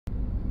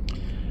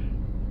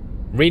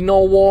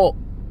Lenovo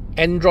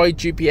Android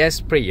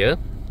GPS player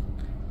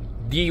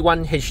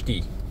D1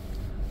 HD,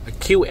 a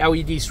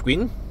QLED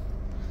screen,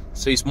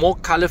 so it's more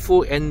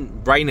colorful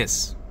and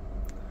brightness.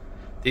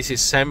 This is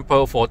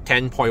sample for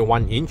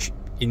 10.1 inch,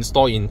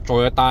 installed in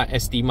Toyota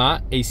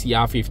Estima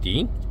ACR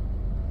 50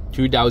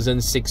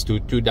 2006 to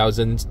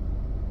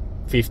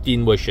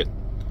 2015 version.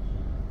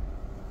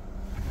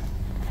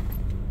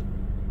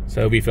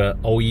 So with a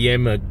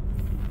OEM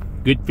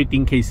good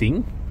fitting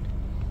casing,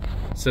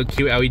 so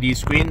QLED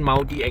screen,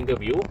 multi-angle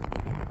view,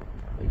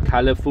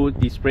 colorful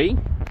display,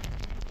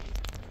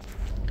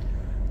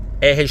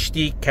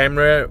 HD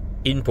camera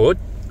input,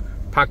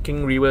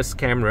 parking reverse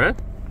camera,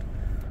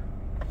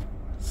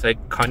 so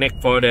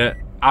connect for the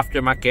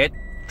aftermarket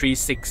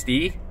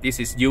 360. This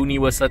is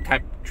universal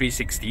type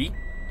 360,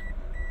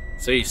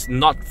 so it's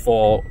not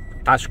for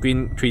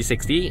touchscreen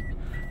 360,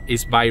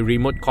 it's by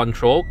remote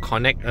control.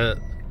 Connect a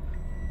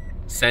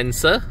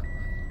sensor.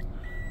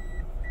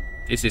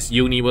 This is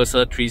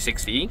universal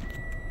 360.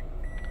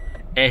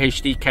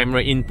 HD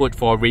camera input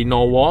for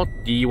Lenovo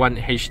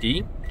D1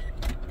 HD.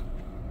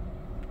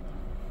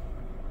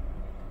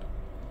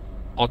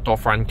 Auto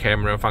front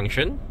camera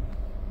function.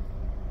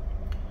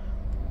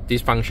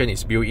 This function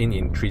is built in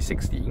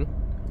 360.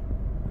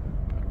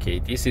 Okay,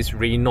 this is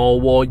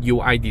Lenovo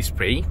UI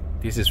display.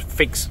 This is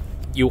fixed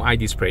UI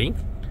display.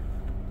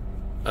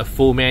 A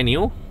full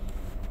menu.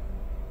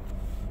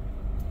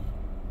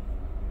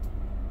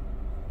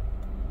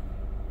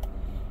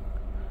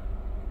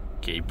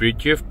 Okay,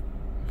 Bluetooth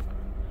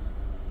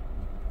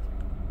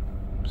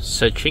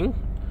searching,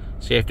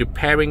 so you have to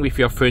pairing with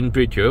your phone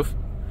Bluetooth.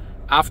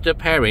 After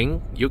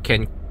pairing, you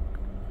can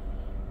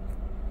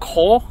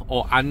call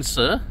or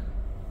answer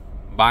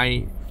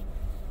by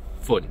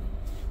phone.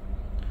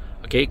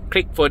 Okay,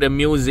 click for the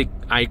music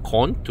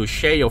icon to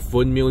share your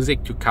phone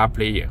music to car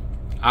player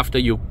after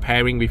you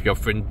pairing with your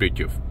phone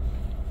Bluetooth.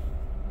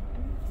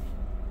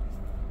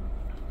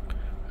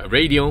 A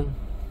radio.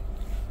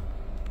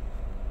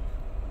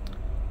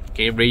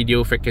 Okay,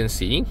 radio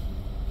frequency.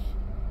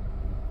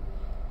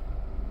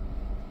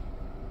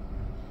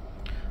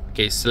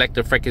 Okay, select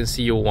the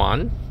frequency you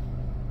want.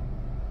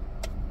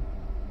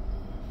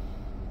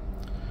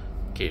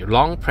 Okay,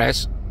 long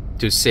press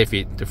to save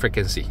it, the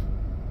frequency.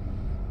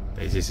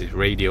 This is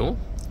radio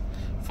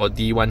for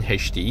D1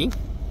 HD.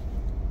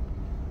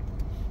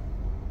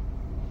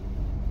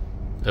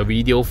 A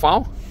video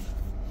file.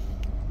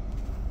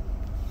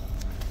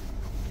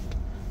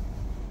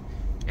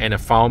 And a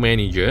file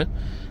manager.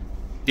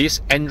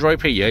 This Android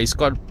player is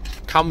got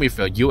come with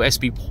a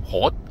USB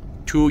port,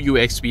 2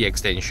 USB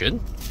extension.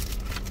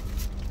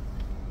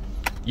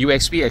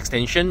 USB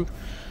extension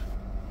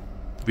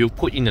will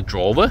put in a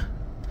drawer.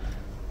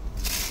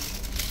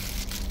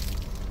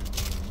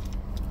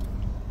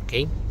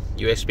 Okay,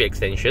 USB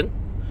extension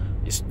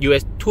is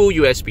two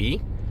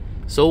USB.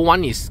 So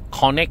one is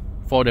connect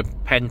for the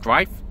pen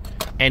drive,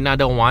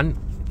 another one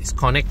is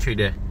connect to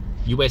the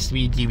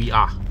USB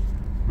DVR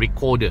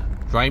recorder,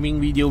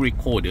 driving video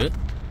recorder.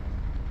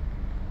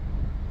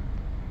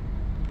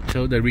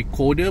 So the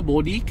recorder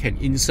body can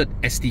insert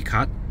SD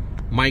card,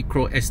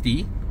 micro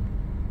SD,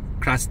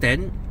 class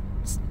 10.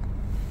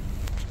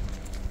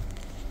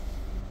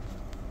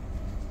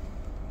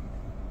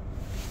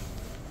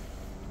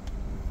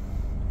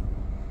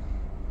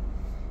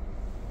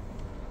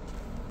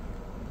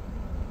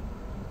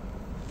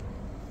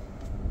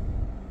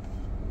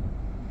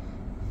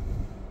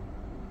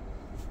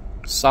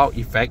 Sound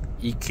effect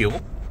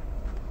EQ.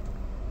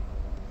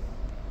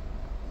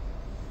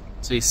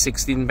 So it's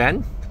 16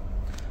 band.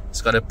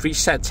 It's got a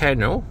preset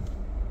channel.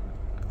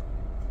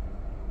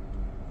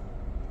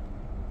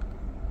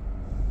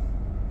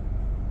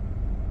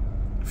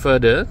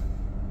 Further,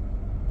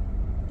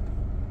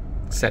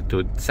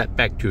 set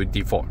back to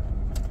default.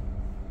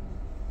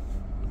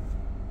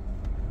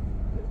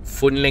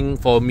 Phone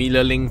link for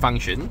mirror link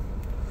function.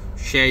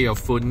 Share your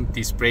phone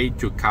display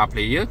to car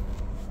player,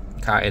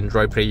 car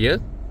Android player.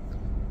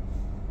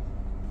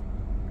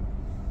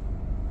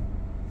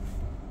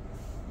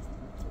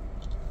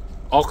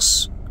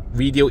 Aux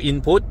video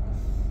input.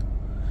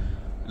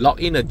 Log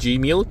in a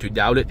Gmail to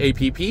download app.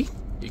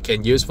 You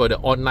can use for the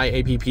online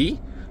app.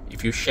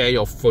 If you share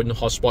your phone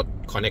hotspot,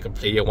 connect a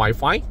player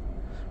Wi-Fi.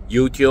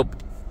 YouTube,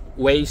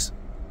 Waze,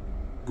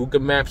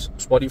 Google Maps,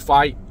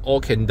 Spotify, all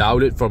can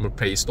download from the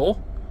Play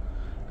Store.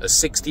 A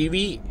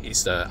 6TV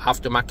is the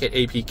aftermarket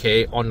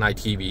APK online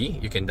TV.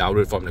 You can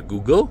download from the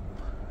Google.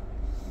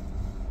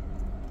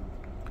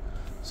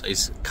 So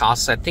it's car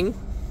setting.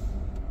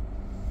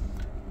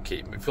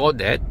 Okay, before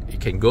that, you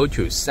can go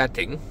to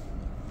setting.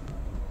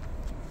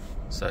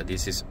 So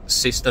this is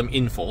system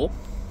info.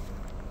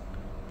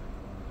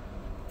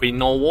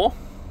 Lenovo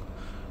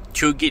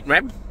 2GB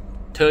RAM,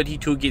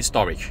 32GB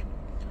storage.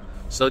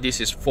 So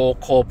this is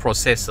 4-core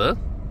processor.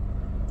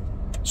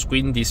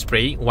 Screen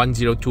display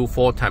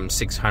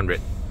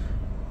 1024x600.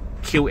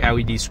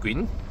 QLED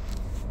screen.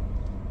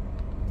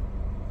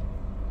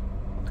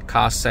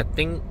 Car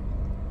setting,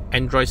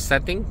 Android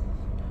setting.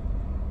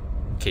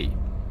 Okay,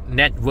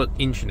 network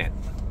internet.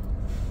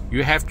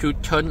 you have to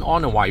turn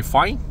on a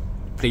Wi-Fi,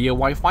 player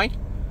Wi-Fi,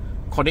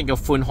 connect your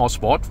phone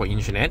hotspot for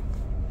internet.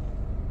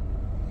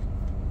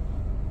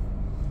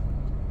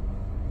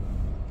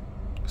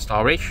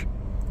 Storage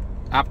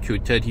up to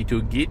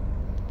 32GB.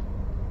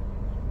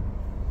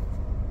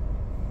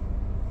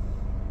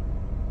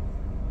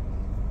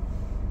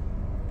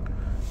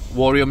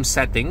 Volume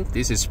setting,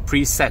 this is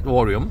preset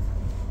volume.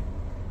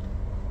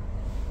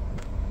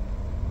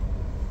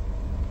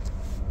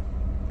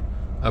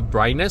 A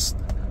brightness,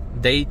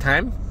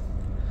 daytime,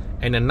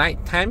 and a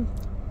nighttime.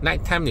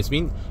 Nighttime is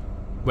mean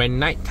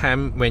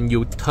when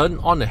you turn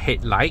on the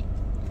headlight,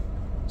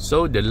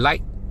 so the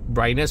light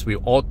brightness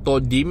will auto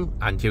dim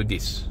until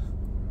this.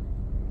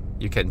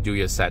 You can do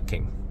your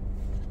setting.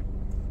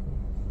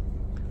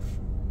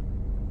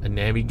 A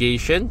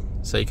navigation,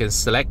 so you can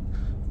select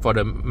for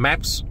the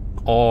maps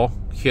or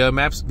here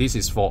maps. This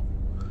is for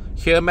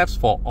here maps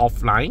for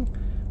offline,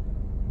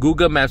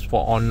 Google Maps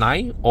for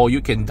online, or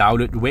you can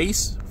download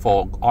Waze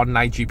for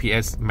online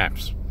GPS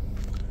maps.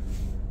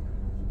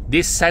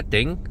 This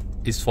setting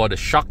is for the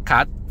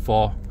shortcut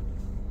for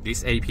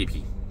this app,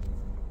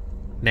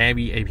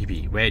 Navi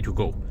app, where to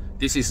go.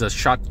 This is a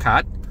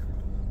shortcut.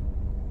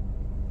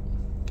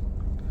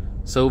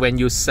 So when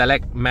you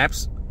select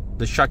maps,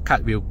 the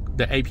shortcut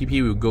the app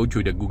will go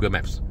to the Google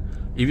Maps.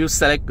 If you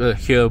select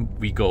here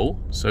we go,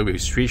 so we'll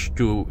switch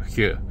to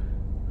here.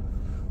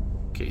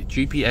 Okay,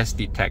 GPS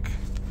detect.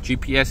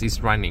 GPS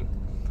is running.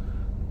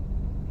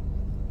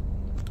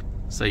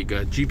 So you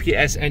got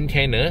GPS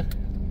antenna.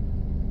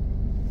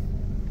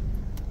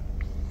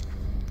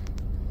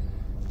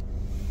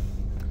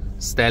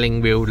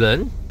 Steering wheel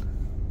learn.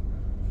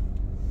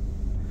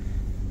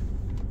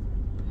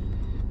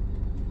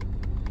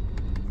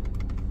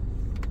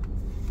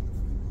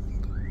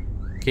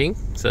 Okay,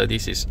 so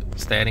this is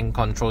steering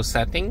control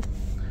setting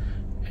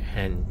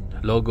and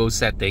logo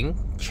setting.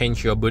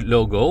 Change your boot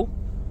logo.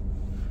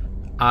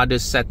 Other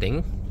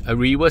setting, a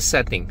reverse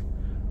setting,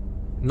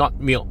 not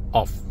mute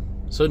off.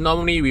 So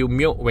normally we'll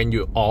mute when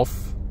you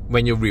off,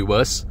 when you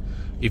reverse.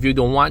 If you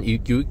don't want, you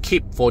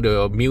keep for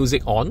the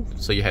music on,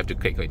 so you have to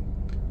click it.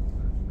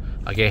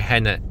 Okay,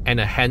 and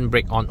a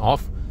handbrake on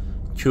off.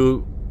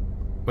 To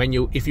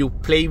if you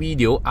play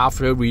video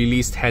after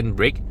released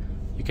handbrake,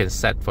 you can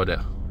set for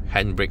the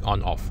handbrake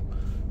on off.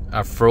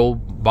 A throw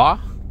bar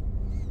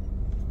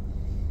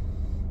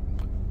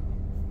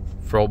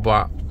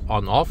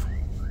on off.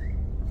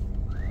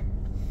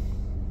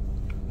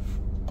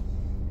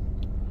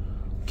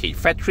 Okay,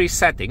 factory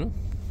setting,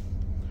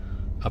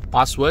 a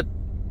password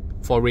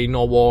for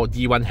Lenovo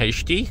D1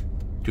 HD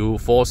to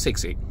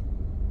 468.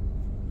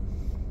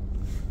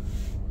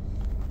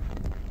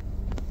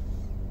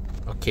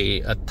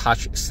 Okay, a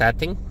touch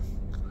setting.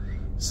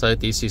 So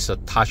this is a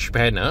touch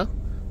panel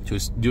to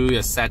do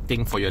a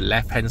setting for your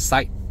left hand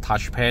side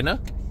touch panel.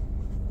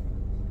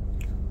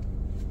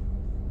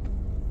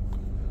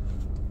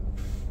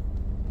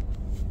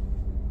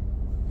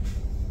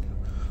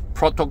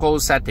 Protocol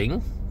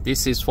setting.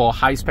 This is for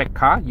high spec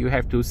car. You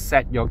have to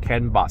set your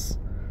CAN bus.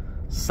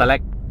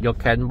 Select your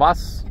CAN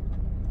bus.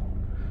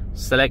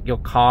 Select your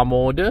car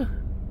model.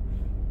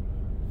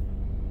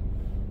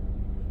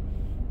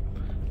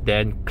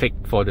 Then click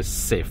for the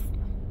save.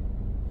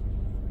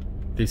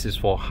 This is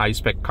for high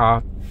spec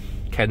car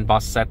CAN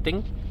bus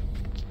setting.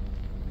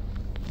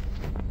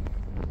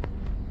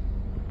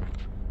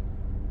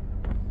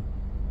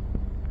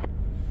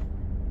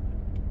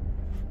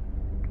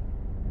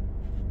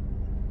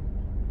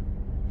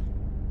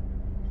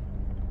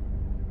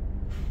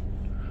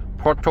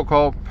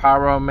 Protocol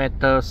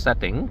parameter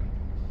setting.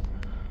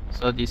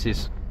 So this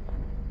is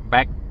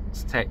back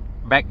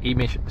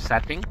image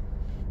setting.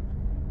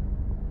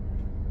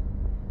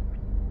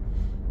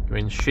 You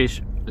can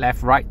switch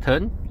left right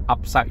turn,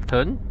 upside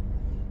turn.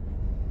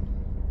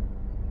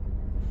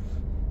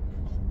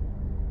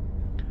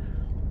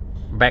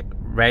 Back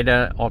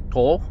radar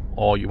auto,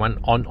 or you want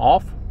on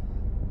off.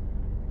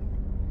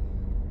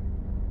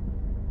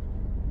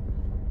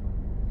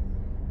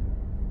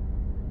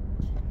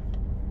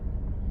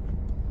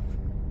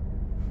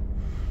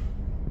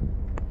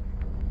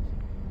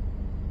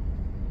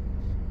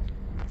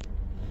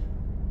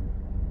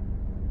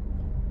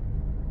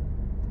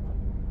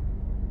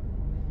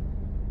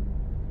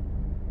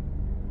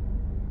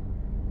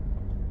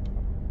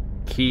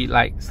 Key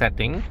light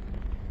setting.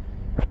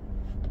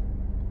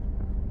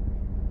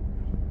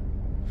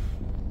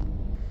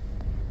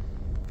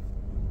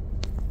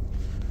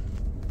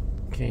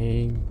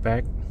 Okay,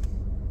 back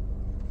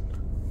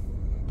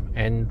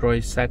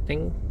Android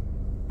setting.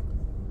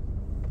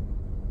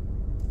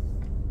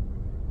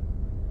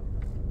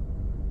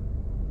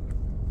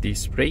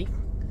 Display.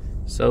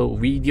 So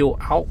video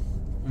out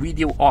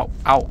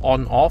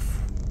on off.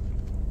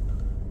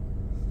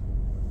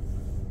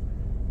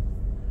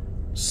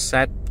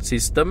 Set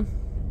system.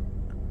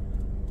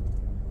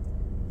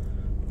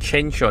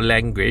 Change your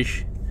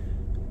language.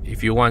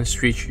 If you want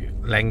switch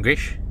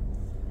language,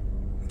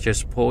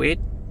 just pull it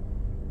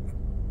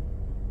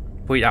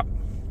up,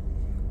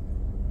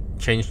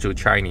 change to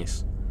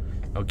Chinese.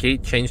 Okay,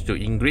 change to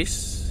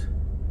English.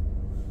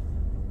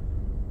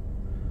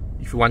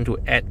 If you want to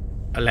add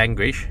a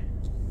language,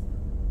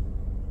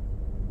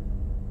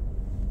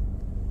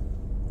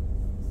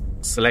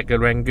 select the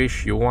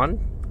language you want,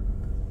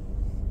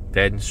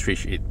 then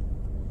switch it.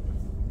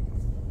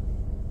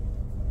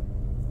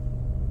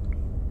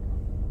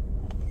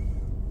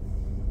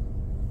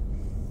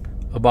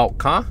 About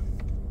car,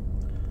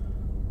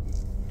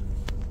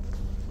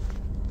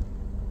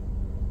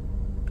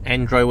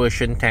 Android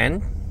version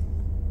 10.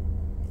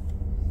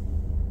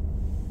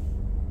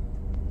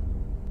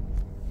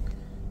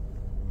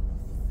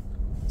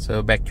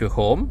 So back to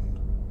home.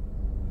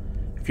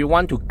 If you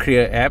want to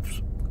clear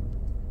apps,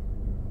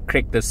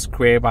 click the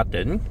square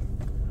button,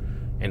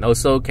 and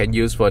also can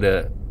use for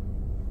the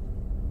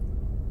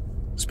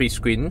split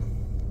screen.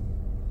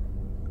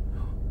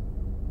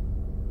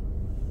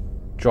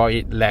 Draw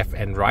it left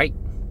and right.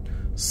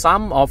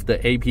 Some of the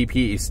app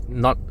is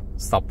not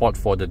support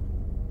for the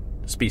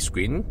split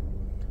screen.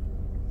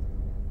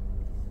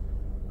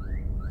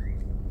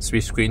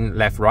 Split screen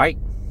left right.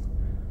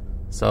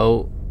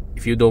 So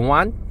if you don't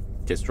want,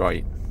 just draw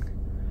it.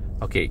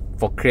 Okay,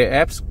 for clear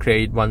apps,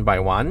 clear it one by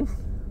one,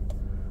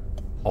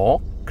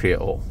 or clear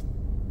all.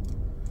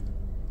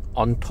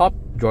 On top,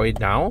 draw it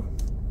down.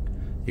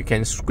 You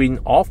can screen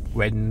off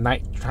when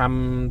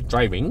nighttime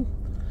driving,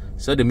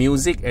 so the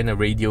music and the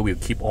radio will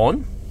keep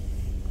on.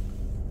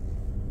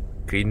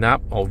 Clean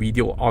up or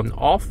video on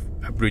off,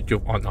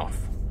 Bluetooth on off.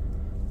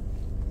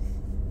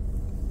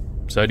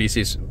 So this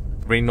is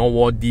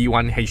Lenovo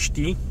D1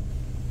 HD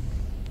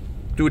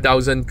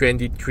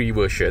 2023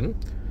 version.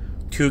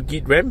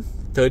 2GB RAM,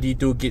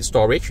 32GB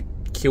storage,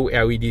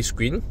 QLED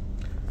screen,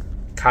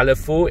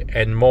 colorful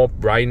and more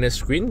brightness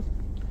screen,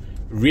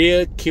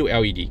 rear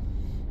QLED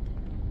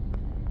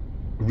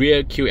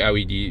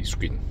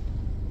screen.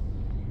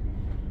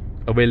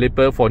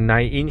 Available for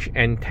 9-inch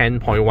and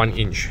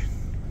 10.1-inch.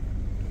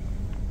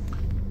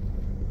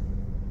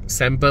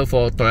 Sample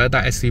for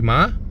Toyota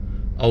Estima,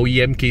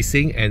 OEM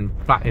casing and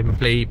plug and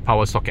play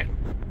power socket.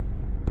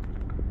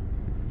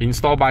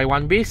 Installed by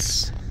one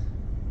piece.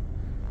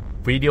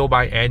 Video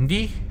by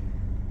Andy.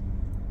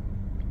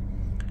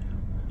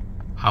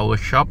 Our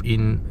shop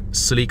in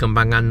Seri,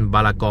 Kembangan,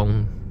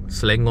 Balakong,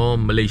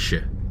 Selangor,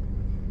 Malaysia.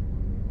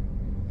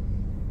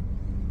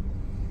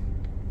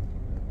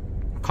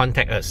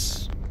 Contact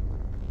us.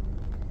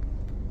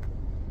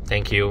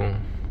 Thank you.